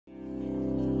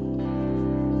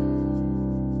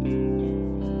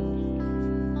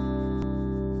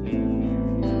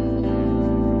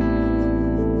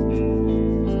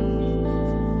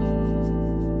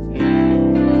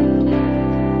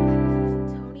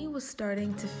was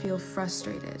starting to feel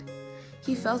frustrated.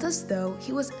 He felt as though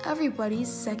he was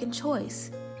everybody's second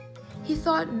choice. He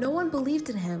thought no one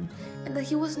believed in him and that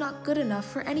he was not good enough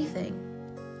for anything.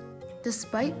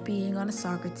 Despite being on a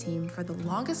soccer team for the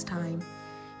longest time,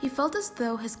 he felt as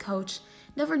though his coach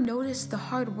never noticed the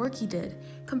hard work he did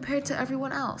compared to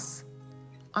everyone else.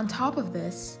 On top of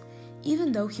this,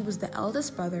 even though he was the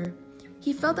eldest brother,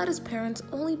 he felt that his parents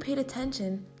only paid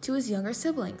attention to his younger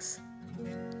siblings.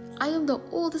 I am the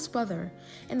oldest brother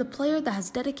and the player that has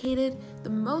dedicated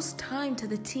the most time to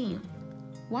the team.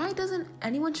 Why doesn't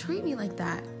anyone treat me like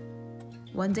that?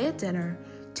 One day at dinner,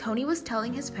 Tony was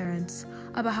telling his parents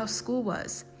about how school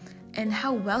was and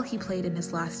how well he played in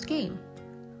his last game.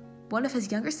 One of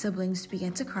his younger siblings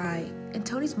began to cry, and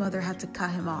Tony's mother had to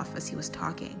cut him off as he was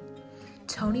talking.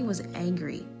 Tony was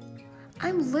angry.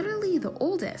 I'm literally the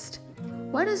oldest.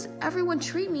 Why does everyone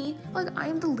treat me like I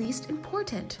am the least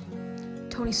important?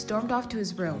 Tony stormed off to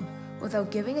his room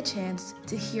without giving a chance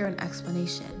to hear an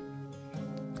explanation.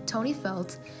 Tony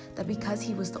felt that because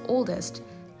he was the oldest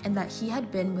and that he had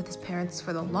been with his parents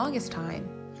for the longest time,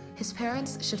 his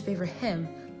parents should favor him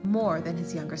more than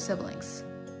his younger siblings.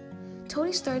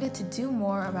 Tony started to do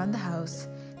more around the house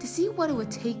to see what it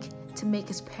would take to make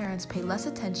his parents pay less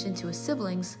attention to his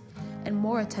siblings and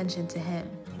more attention to him.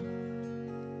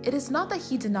 It is not that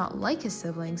he did not like his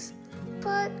siblings,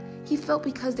 but he felt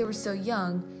because they were so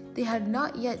young, they had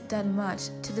not yet done much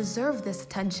to deserve this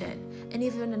attention and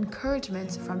even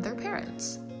encouragement from their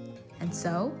parents. And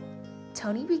so,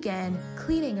 Tony began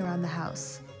cleaning around the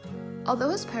house. Although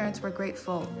his parents were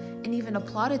grateful and even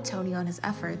applauded Tony on his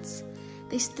efforts,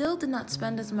 they still did not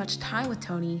spend as much time with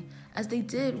Tony as they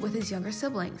did with his younger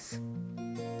siblings.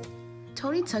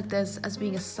 Tony took this as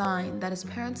being a sign that his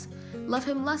parents loved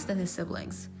him less than his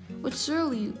siblings, which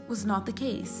surely was not the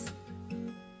case.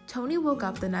 Tony woke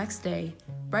up the next day,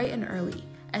 bright and early,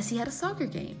 as he had a soccer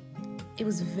game. It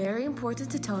was very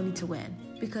important to Tony to win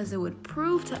because it would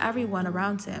prove to everyone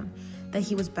around him that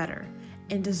he was better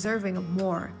and deserving of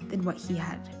more than what he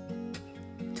had.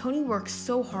 Tony worked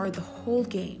so hard the whole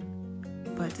game,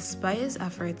 but despite his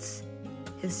efforts,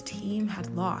 his team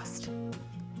had lost.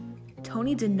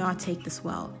 Tony did not take this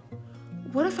well.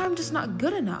 What if I'm just not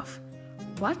good enough?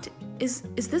 What? Is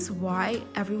this why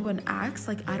everyone acts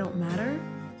like I don't matter?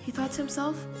 He thought to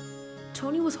himself.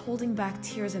 Tony was holding back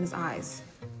tears in his eyes,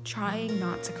 trying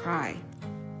not to cry.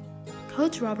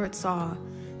 Coach Robert saw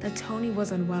that Tony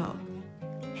was unwell.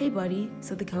 Hey buddy,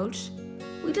 said the coach,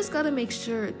 we just gotta make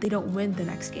sure they don't win the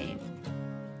next game.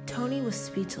 Tony was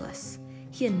speechless.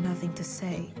 He had nothing to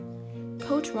say.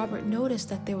 Coach Robert noticed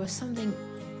that there was something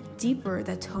deeper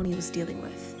that Tony was dealing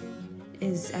with.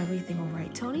 Is everything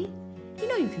alright, Tony? You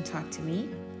know you can talk to me.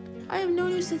 I have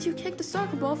known you since you kicked a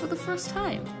soccer ball for the first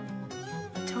time.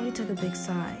 Tony took a big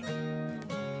sigh.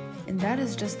 And that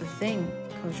is just the thing,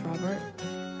 Coach Robert.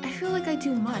 I feel like I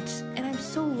do much, and I'm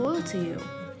so loyal to you.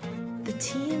 The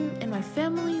team and my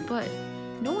family, but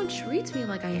no one treats me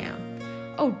like I am.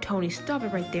 Oh, Tony, stop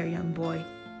it right there, young boy.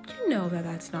 You know that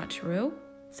that's not true,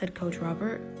 said Coach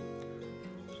Robert.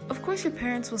 Of course your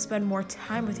parents will spend more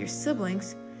time with your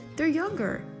siblings. They're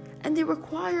younger, and they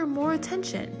require more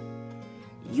attention.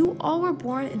 You all were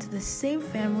born into the same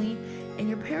family, and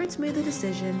your parents made the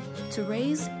decision to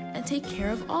raise and take care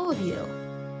of all of you.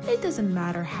 It doesn't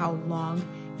matter how long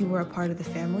you were a part of the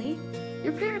family.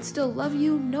 Your parents still love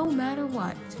you no matter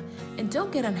what. And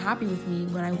don't get unhappy with me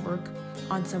when I work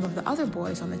on some of the other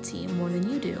boys on the team more than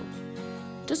you do.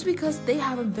 Just because they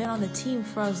haven't been on the team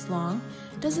for as long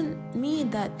doesn't mean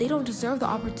that they don't deserve the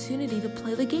opportunity to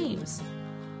play the games.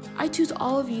 I choose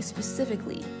all of you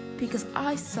specifically because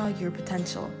I saw your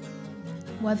potential.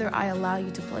 Whether I allow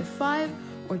you to play 5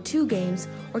 or 2 games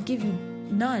or give you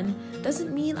none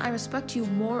doesn't mean I respect you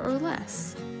more or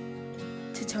less.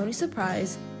 To Tony's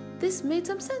surprise, this made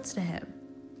some sense to him.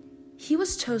 He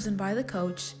was chosen by the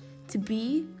coach to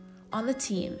be on the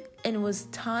team, and it was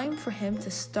time for him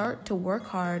to start to work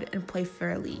hard and play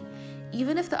fairly,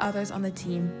 even if the others on the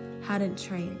team hadn't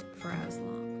trained for as long.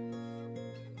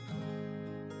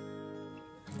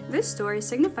 This story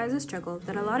signifies a struggle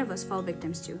that a lot of us fall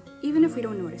victims to, even if we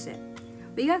don't notice it.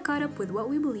 We got caught up with what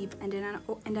we believe and in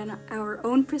our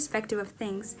own perspective of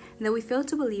things, and that we fail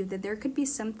to believe that there could be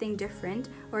something different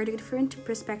or a different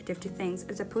perspective to things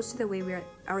as opposed to the way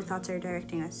our thoughts are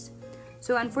directing us.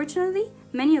 So unfortunately,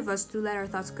 many of us do let our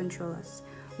thoughts control us.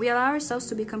 We allow ourselves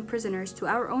to become prisoners to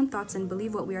our own thoughts and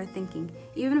believe what we are thinking,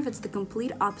 even if it's the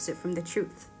complete opposite from the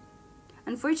truth.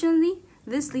 Unfortunately,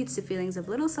 this leads to feelings of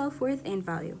little self-worth and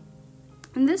value.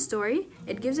 In this story,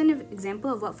 it gives an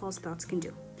example of what false thoughts can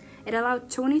do. It allowed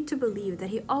Tony to believe that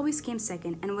he always came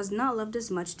second and was not loved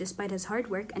as much despite his hard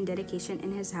work and dedication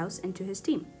in his house and to his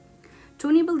team.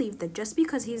 Tony believed that just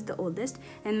because he's the oldest,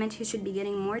 it meant he should be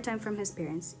getting more time from his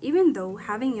parents, even though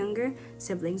having younger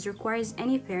siblings requires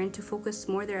any parent to focus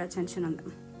more their attention on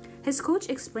them. His coach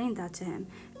explained that to him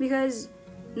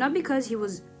not because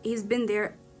he's been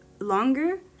there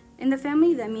longer in the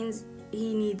family, that means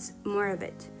he needs more of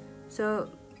it.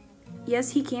 So yes,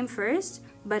 he came first,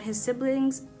 but his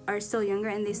siblings are still younger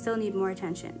and they still need more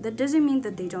attention. That doesn't mean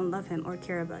that they don't love him or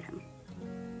care about him.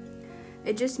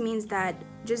 It just means that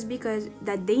just because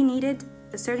that they needed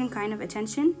a certain kind of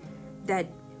attention, that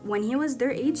when he was their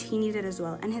age, he needed as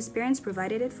well, and his parents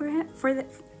provided it for him.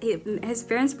 His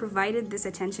parents provided this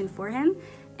attention for him,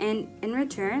 and in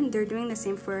return, they're doing the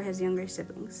same for his younger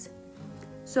siblings.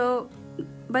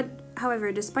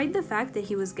 However, despite the fact that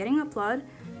he was getting applaud,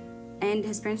 and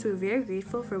his parents were very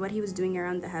grateful for what he was doing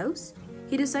around the house,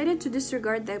 he decided to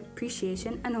disregard the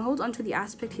appreciation and hold on to the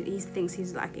aspect he thinks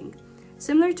he's lacking.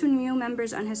 Similar to new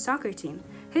members on his soccer team,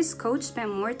 his coach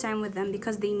spent more time with them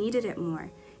because they needed it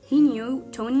more. He knew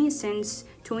Tony since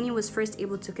Tony was first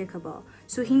able to kick a ball,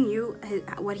 so he knew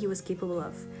what he was capable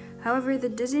of. However,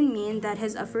 that doesn't mean that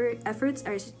his efforts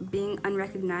are being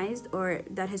unrecognized or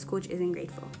that his coach isn't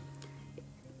grateful.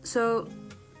 So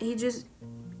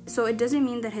it doesn't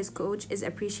mean that his coach is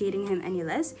appreciating him any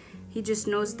less. He just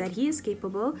knows that he is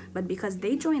capable, but because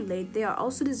they joined late, they are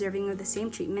also deserving of the same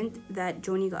treatment that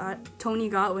Tony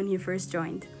got when he first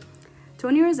joined.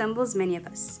 Tony resembles many of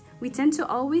us. We tend to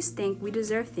always think we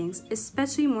deserve things,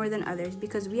 especially more than others,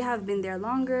 because we have been there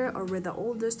longer or we're the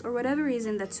oldest or whatever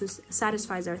reason that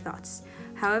satisfies our thoughts.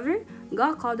 However,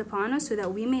 God called upon us so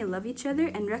that we may love each other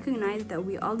and recognize that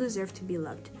we all deserve to be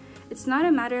loved. It's not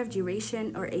a matter of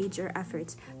duration or age or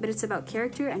efforts, but it's about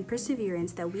character and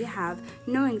perseverance that we have,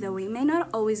 knowing that we may not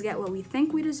always get what we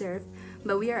think we deserve,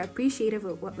 but we are appreciative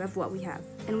of what we have.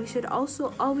 And we should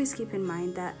also always keep in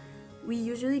mind that we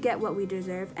usually get what we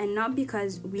deserve, and not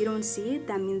because we don't see it,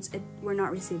 that means we're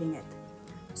not receiving it.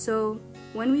 So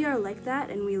when we are like that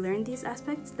and we learn these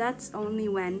aspects, that's only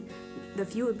when the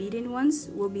few obedient ones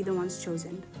will be the ones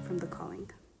chosen from the calling.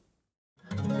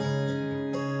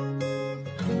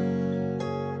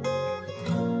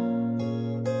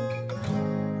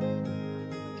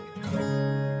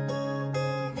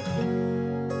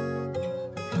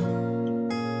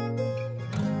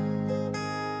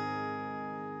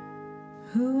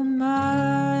 Who am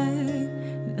I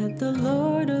that the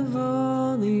Lord of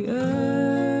all the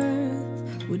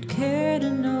earth would care to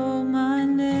know my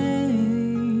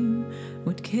name,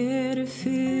 would care to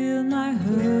feel my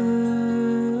hurt?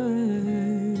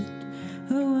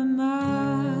 Who am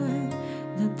I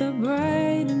that the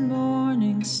bright and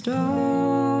morning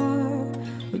star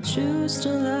would choose to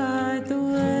light the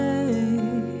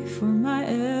way for my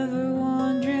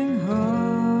ever-wandering heart?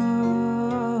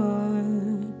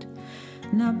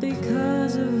 Not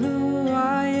because of who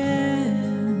I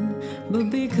am, but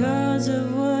because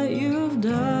of what you've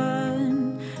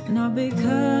done. Not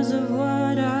because of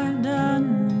what I've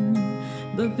done,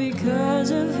 but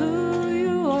because of who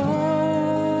you are.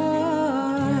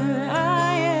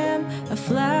 I am a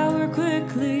flower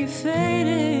quickly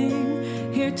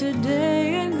fading, here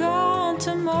today and gone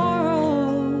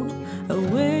tomorrow, a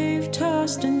wave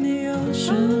tossed in the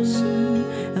ocean,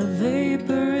 a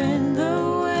vapor in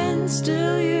the wind.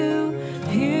 Still you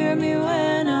hear me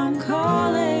when I'm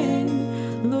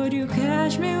calling, Lord, you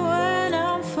catch me when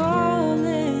I'm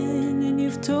falling, and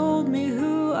you've told me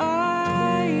who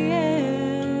I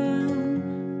am.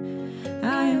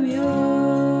 I am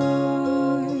yours,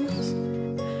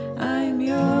 I am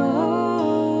yours.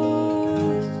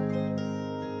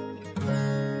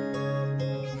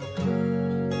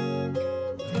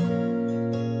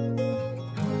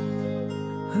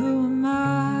 Who am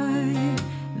I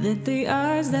that the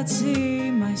eyes that see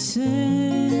my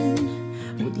sin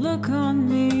would look on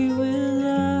me with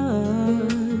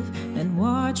love and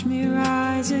watch me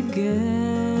rise again?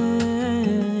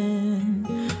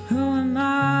 Who am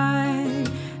I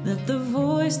that the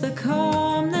voice that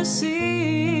calmed the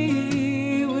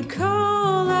sea would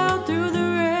call out through the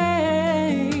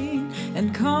rain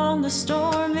and calm the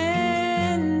storm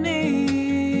in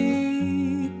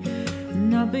me?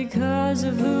 Not because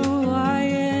of who I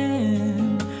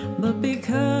am, but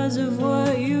because of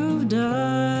what you've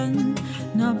done.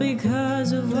 Not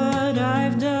because of what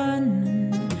I've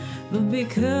done, but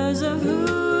because of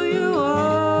who you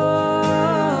are.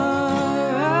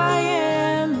 I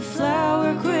am a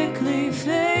flower quickly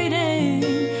fading,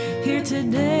 here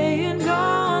today and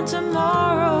gone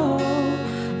tomorrow,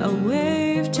 a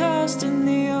wave tossed in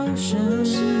the ocean,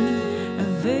 a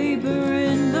vapor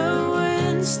in the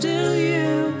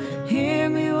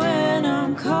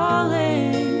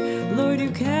calling. Lord,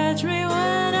 you catch me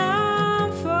when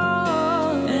I'm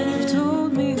falling. And you've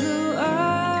told me who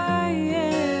I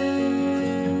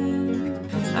am.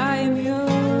 I am yours.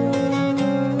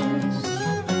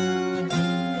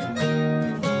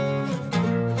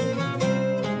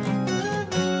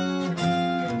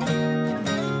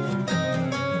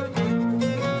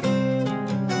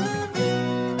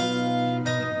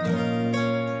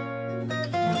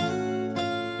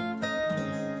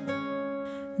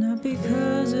 Not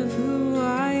because of who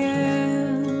I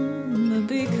am, but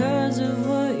because of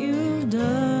what you've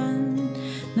done.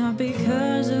 Not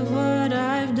because of what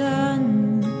I've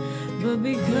done, but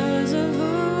because of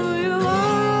who you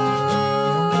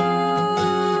are.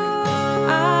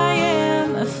 I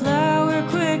am a flower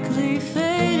quickly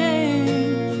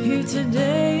fading, here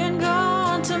today and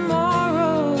gone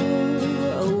tomorrow.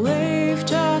 A wave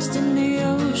tossed in the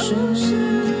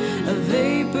ocean, a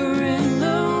vapor in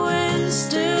the wind.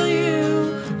 Still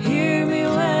you hear me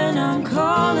when I'm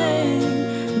calling.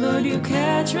 Lord, you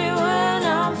catch me when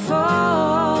I'm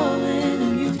falling.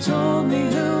 And you've told me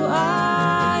who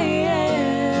I am.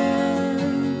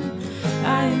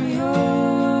 I am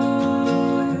yours.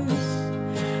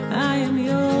 I am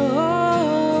yours.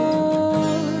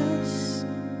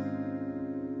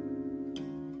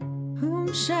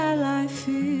 Whom shall I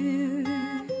fear?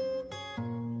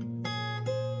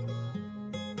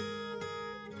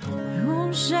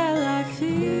 Whom shall I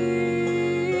fear?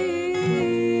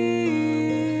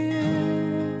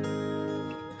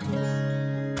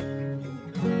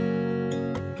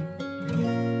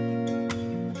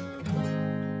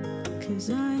 'Cause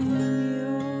I am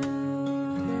yours.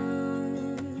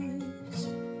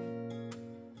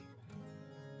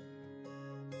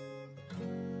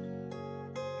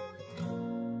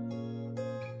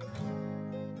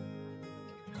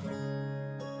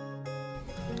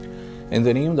 In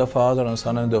the name of the Father, and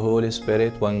Son, and the Holy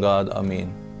Spirit, one God,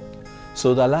 Amen.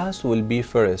 So the last will be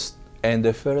first, and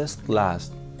the first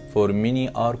last, for many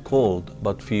are called,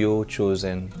 but few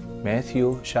chosen.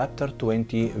 Matthew chapter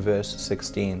 20, verse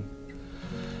 16.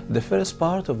 The first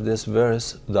part of this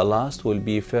verse, the last will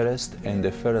be first, and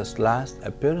the first last,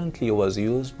 apparently was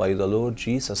used by the Lord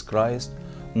Jesus Christ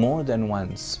more than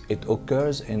once. It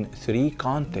occurs in three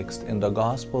contexts in the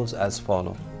Gospels as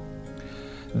follows.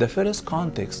 The first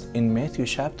context in Matthew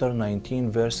chapter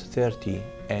 19 verse 30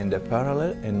 and the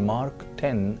parallel in Mark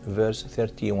 10 verse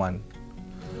 31.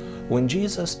 When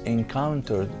Jesus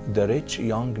encountered the rich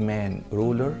young man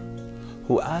ruler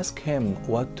who asked him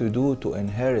what to do to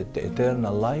inherit the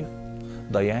eternal life,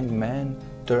 the young man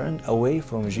turned away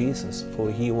from Jesus, for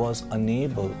he was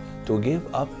unable to give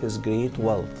up his great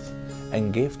wealth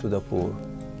and give to the poor.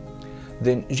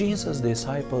 Then Jesus'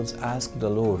 disciples asked the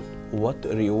Lord what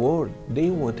reward they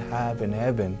would have in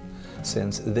heaven,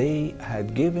 since they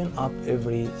had given up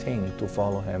everything to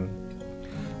follow him.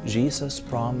 Jesus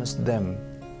promised them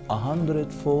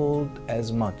 100-fold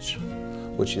as much,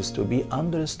 which is to be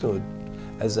understood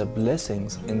as a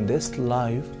blessings in this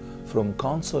life from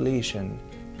consolation,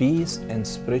 peace, and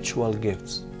spiritual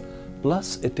gifts,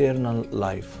 plus eternal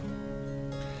life.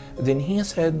 Then he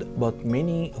said, but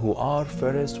many who are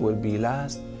first will be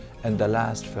last, and the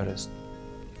last first.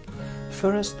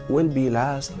 First will be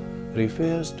last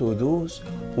refers to those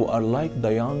who are like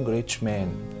the young rich man.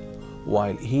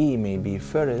 While he may be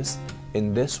first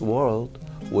in this world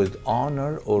with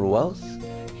honor or wealth,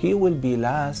 he will be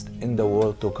last in the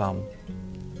world to come.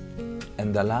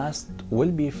 And the last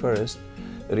will be first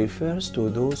refers to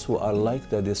those who are like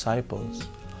the disciples.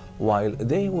 While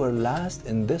they were last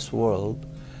in this world,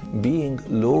 being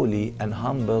lowly and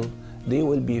humble, they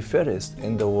will be first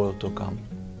in the world to come.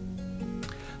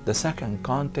 The second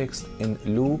context in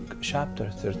Luke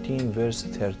chapter 13 verse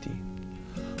 30.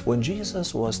 When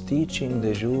Jesus was teaching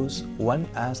the Jews, one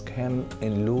asked him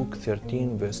in Luke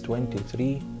 13 verse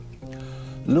 23,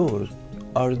 Lord,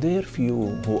 are there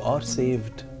few who are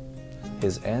saved?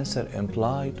 His answer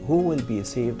implied who will be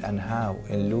saved and how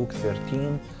in Luke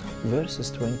 13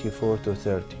 verses 24 to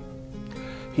 30.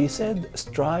 He said,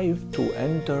 strive to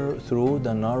enter through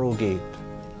the narrow gate,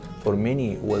 for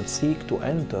many will seek to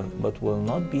enter but will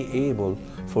not be able,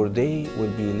 for they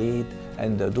will be late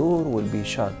and the door will be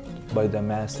shut by the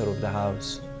master of the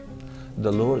house.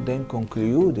 The Lord then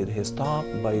concluded his talk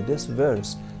by this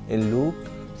verse in Luke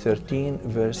 13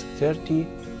 verse 30,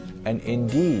 and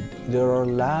indeed there are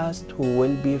last who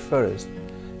will be first,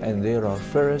 and there are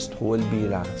first who will be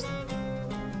last.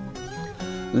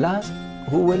 Last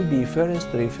who will be first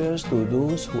refers to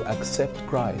those who accept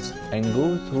Christ and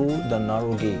go through the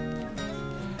narrow gate.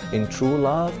 In true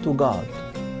love to God,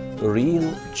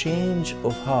 real change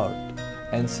of heart,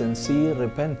 and sincere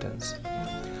repentance.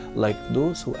 like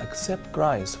those who accept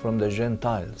Christ from the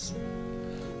Gentiles.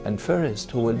 And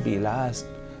first, who will be last,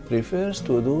 refers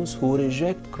to those who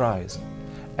reject Christ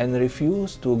and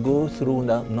refuse to go through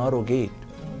the narrow gate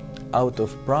out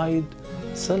of pride,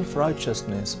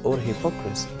 self-righteousness, or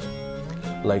hypocrisy,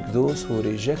 like those who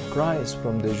reject Christ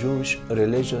from the Jewish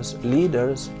religious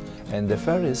leaders and the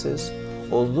Pharisees,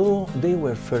 although they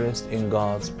were first in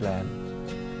God's plan.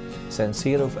 St.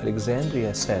 Cyril of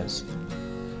Alexandria says,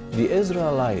 "The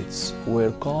Israelites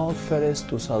were called first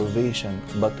to salvation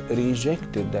but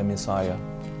rejected the Messiah,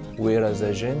 whereas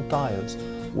the Gentiles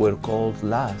were called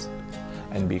last,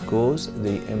 and because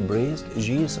they embraced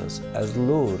Jesus as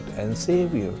Lord and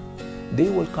Savior, they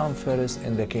will come first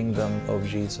in the kingdom of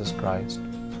Jesus Christ."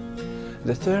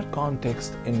 The third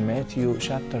context in Matthew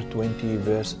chapter 20,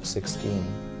 verse 16.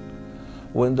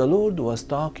 When the Lord was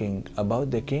talking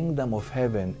about the kingdom of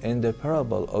heaven in the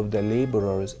parable of the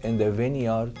laborers in the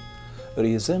vineyard,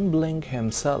 resembling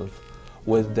himself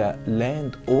with the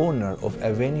landowner of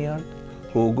a vineyard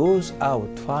who goes out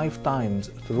 5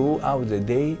 times throughout the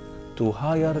day to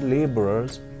hire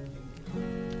laborers,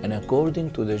 and according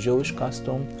to the Jewish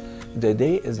custom, the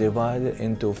day is divided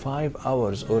into 5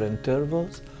 hours or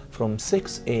intervals from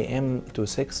 6 a.m. to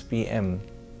 6 p.m.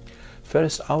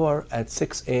 First hour at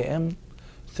 6 a.m.,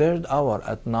 third hour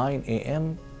at 9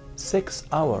 a.m., 6th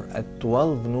hour at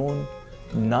 12 noon,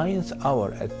 9th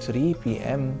hour at 3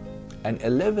 p.m., and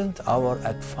 11th hour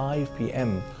at 5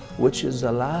 p.m., which is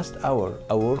the last hour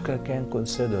a worker can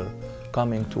consider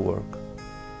coming to work.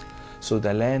 So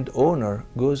the landowner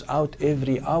goes out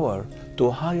every hour to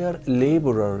hire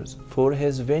laborers for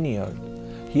his vineyard.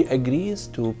 He agrees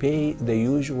to pay the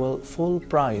usual full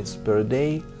price per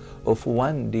day of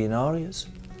 1 denarius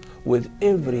with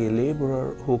every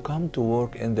laborer who come to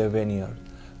work in the vineyard,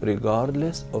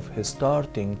 regardless of his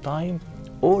starting time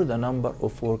or the number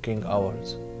of working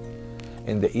hours.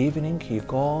 In the evening, he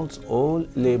calls all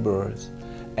laborers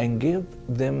and gives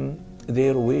them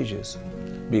their wages,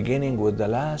 beginning with the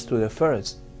last to the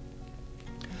first.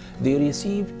 They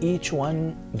receive each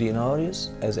 1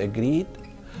 denarius as agreed,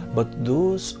 but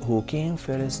those who came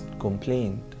first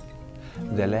complained.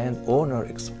 The landowner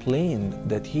explained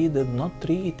that he did not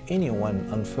treat anyone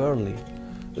unfairly,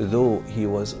 though he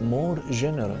was more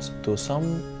generous to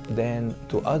some than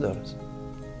to others.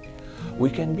 We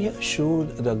can be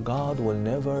assured that God will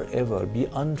never ever be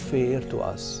unfair to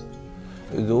us,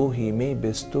 though He may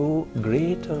bestow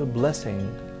greater blessing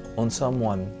on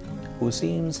someone who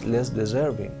seems less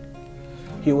deserving.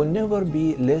 He will never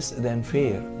be less than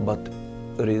fair, but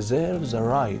reserves the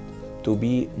right to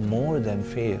be more than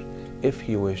fair if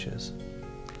He wishes.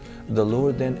 The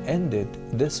Lord then ended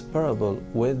this parable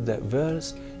with the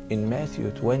verse in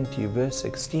Matthew 20, verse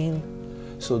 16,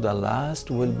 "So the last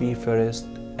will be first,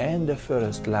 and the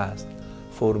first last,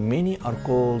 for many are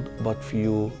called, but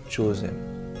few chosen."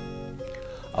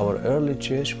 Our early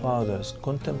church fathers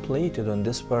contemplated on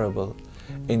this parable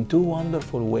in 2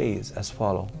 wonderful ways as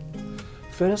follow.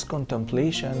 First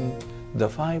contemplation, the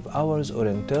 5 hours or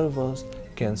intervals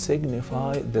can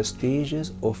signify the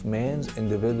stages of man's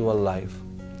individual life.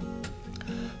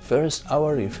 First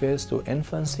hour refers to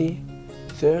infancy,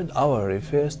 third hour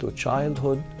refers to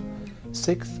childhood,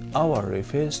 6th hour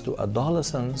refers to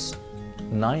adolescence,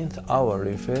 9th hour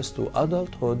refers to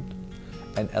adulthood,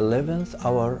 and 11th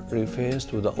hour refers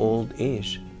to the old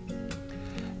age.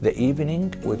 The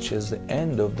evening, which is the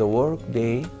end of the work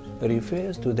day,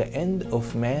 refers to the end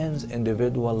of man's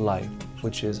individual life,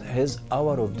 which is his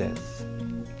hour of death.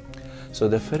 So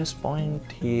the first point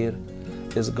here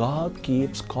is God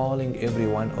keeps calling every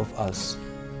one of us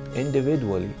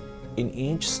individually in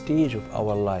each stage of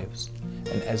our lives.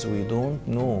 And as we don't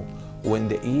know when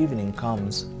the evening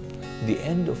comes, the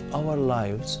end of our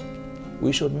lives,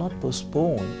 we should not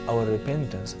postpone our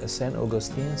repentance. As St.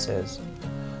 Augustine says,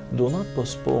 "Do not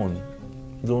postpone,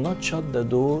 do not shut the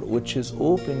door which is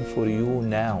open for you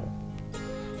now.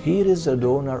 Here is the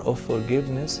donor of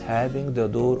forgiveness having the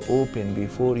door open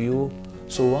before you,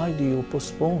 so why do you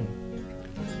postpone?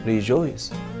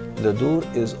 Rejoice, the door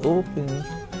is open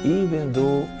even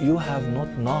though you have not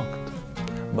knocked,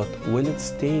 but will it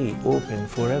stay open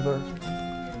forever?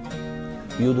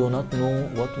 You do not know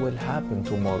what will happen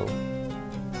tomorrow."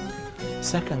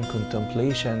 Second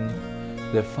contemplation,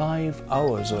 the 5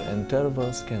 hours or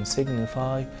intervals can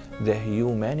signify the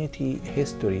humanity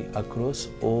history across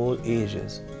all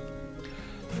ages.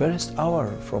 First hour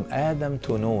from Adam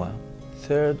to Noah,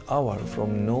 third hour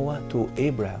from Noah to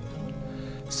Abraham,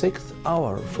 6th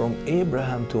hour from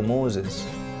Abraham to Moses,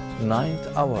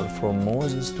 9th hour from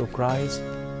Moses to Christ,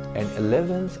 and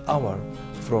 11th hour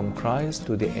from Christ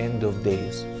to the end of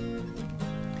days.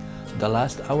 The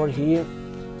last hour here,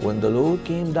 when the Lord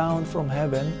came down from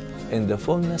heaven in the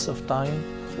fullness of time,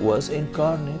 was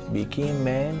incarnate, became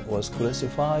man, was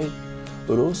crucified,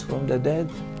 rose from the dead,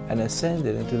 and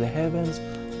ascended into the heavens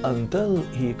until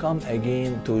he come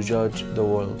again to judge the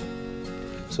world.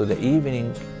 So the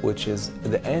evening, which is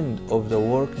the end of the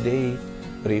work day,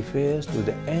 refers to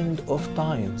the end of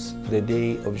times, the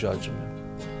day of judgment.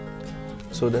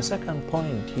 So the second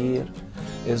point here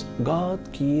is God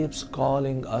keeps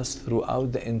calling us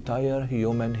throughout the entire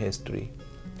human history,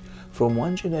 from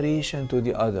one generation to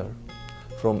the other,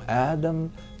 from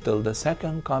Adam till the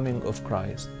second coming of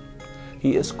Christ.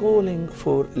 He is calling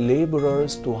for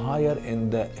laborers to hire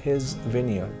in his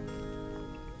vineyard,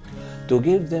 to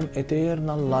give them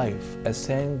eternal life, as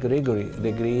Saint Gregory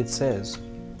the Great says.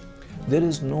 There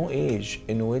is no age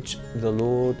in which the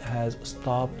Lord has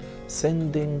stopped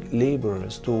sending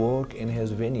laborers to work in his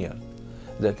vineyard,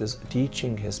 that is,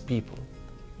 teaching his people.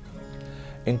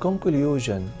 In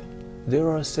conclusion, there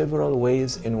are several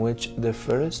ways in which the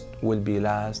first will be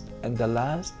last and the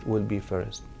last will be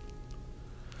first.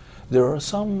 There are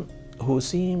some who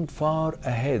seemed far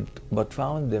ahead but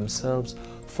found themselves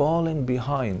falling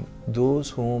behind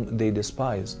those whom they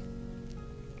despised.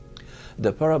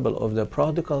 The parable of the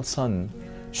prodigal son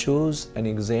shows an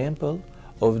example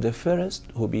of the first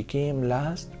who became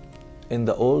last in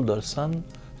the older son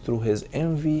through his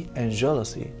envy and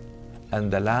jealousy,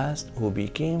 and the last who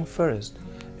became first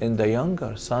in the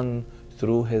younger son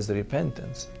through his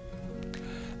repentance.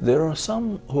 There are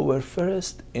some who were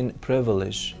first in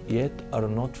privilege, yet are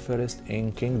not first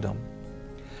in kingdom.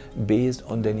 Based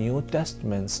on the New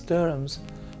Testament's terms,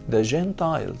 the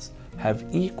Gentiles have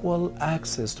equal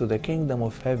access to the kingdom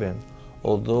of heaven,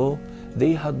 although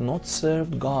they had not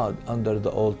served God under the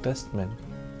Old Testament.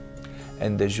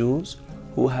 And the Jews,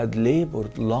 who had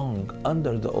labored long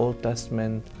under the Old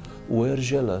Testament, were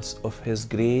jealous of His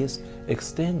grace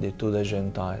extended to the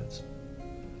Gentiles.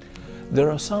 There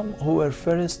are some who were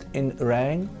first in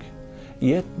rank,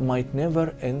 yet might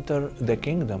never enter the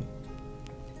kingdom.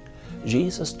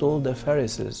 Jesus told the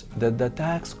Pharisees that the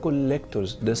tax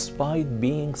collectors, despite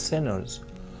being sinners,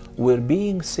 were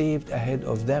being saved ahead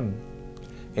of them.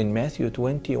 In Matthew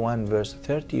 21, verse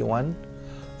 31,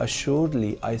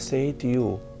 "Assuredly I say to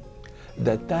you,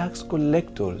 that tax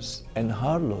collectors and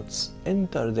harlots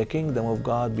enter the kingdom of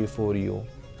God before you."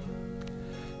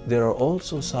 There are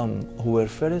also some who were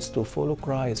first to follow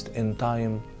Christ in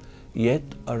time, yet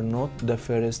are not the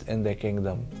first in the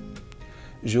kingdom.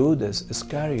 Judas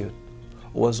Iscariot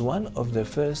was one of the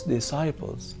first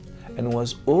disciples and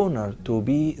was honored to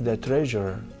be the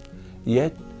treasurer,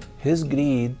 yet his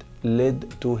greed led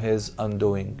to his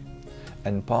undoing.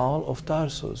 And Paul of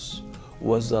Tarsus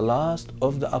was the last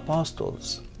of the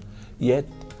apostles, yet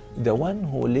the one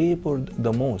who labored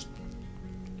the most.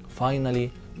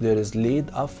 Finally, there is laid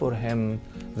up for him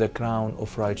the crown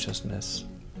of righteousness.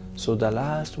 So the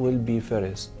last will be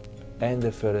first, and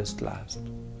the first last.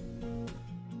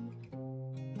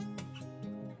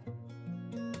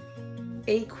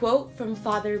 A quote from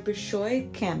Father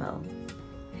Bishoy Camo.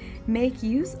 Make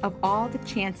use of all the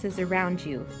chances around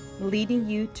you, leading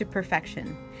you to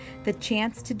perfection. The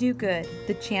chance to do good,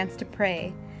 the chance to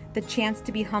pray, the chance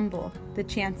to be humble, the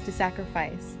chance to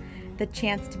sacrifice, the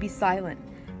chance to be silent,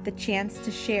 the chance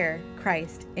to share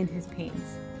Christ in His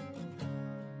pains.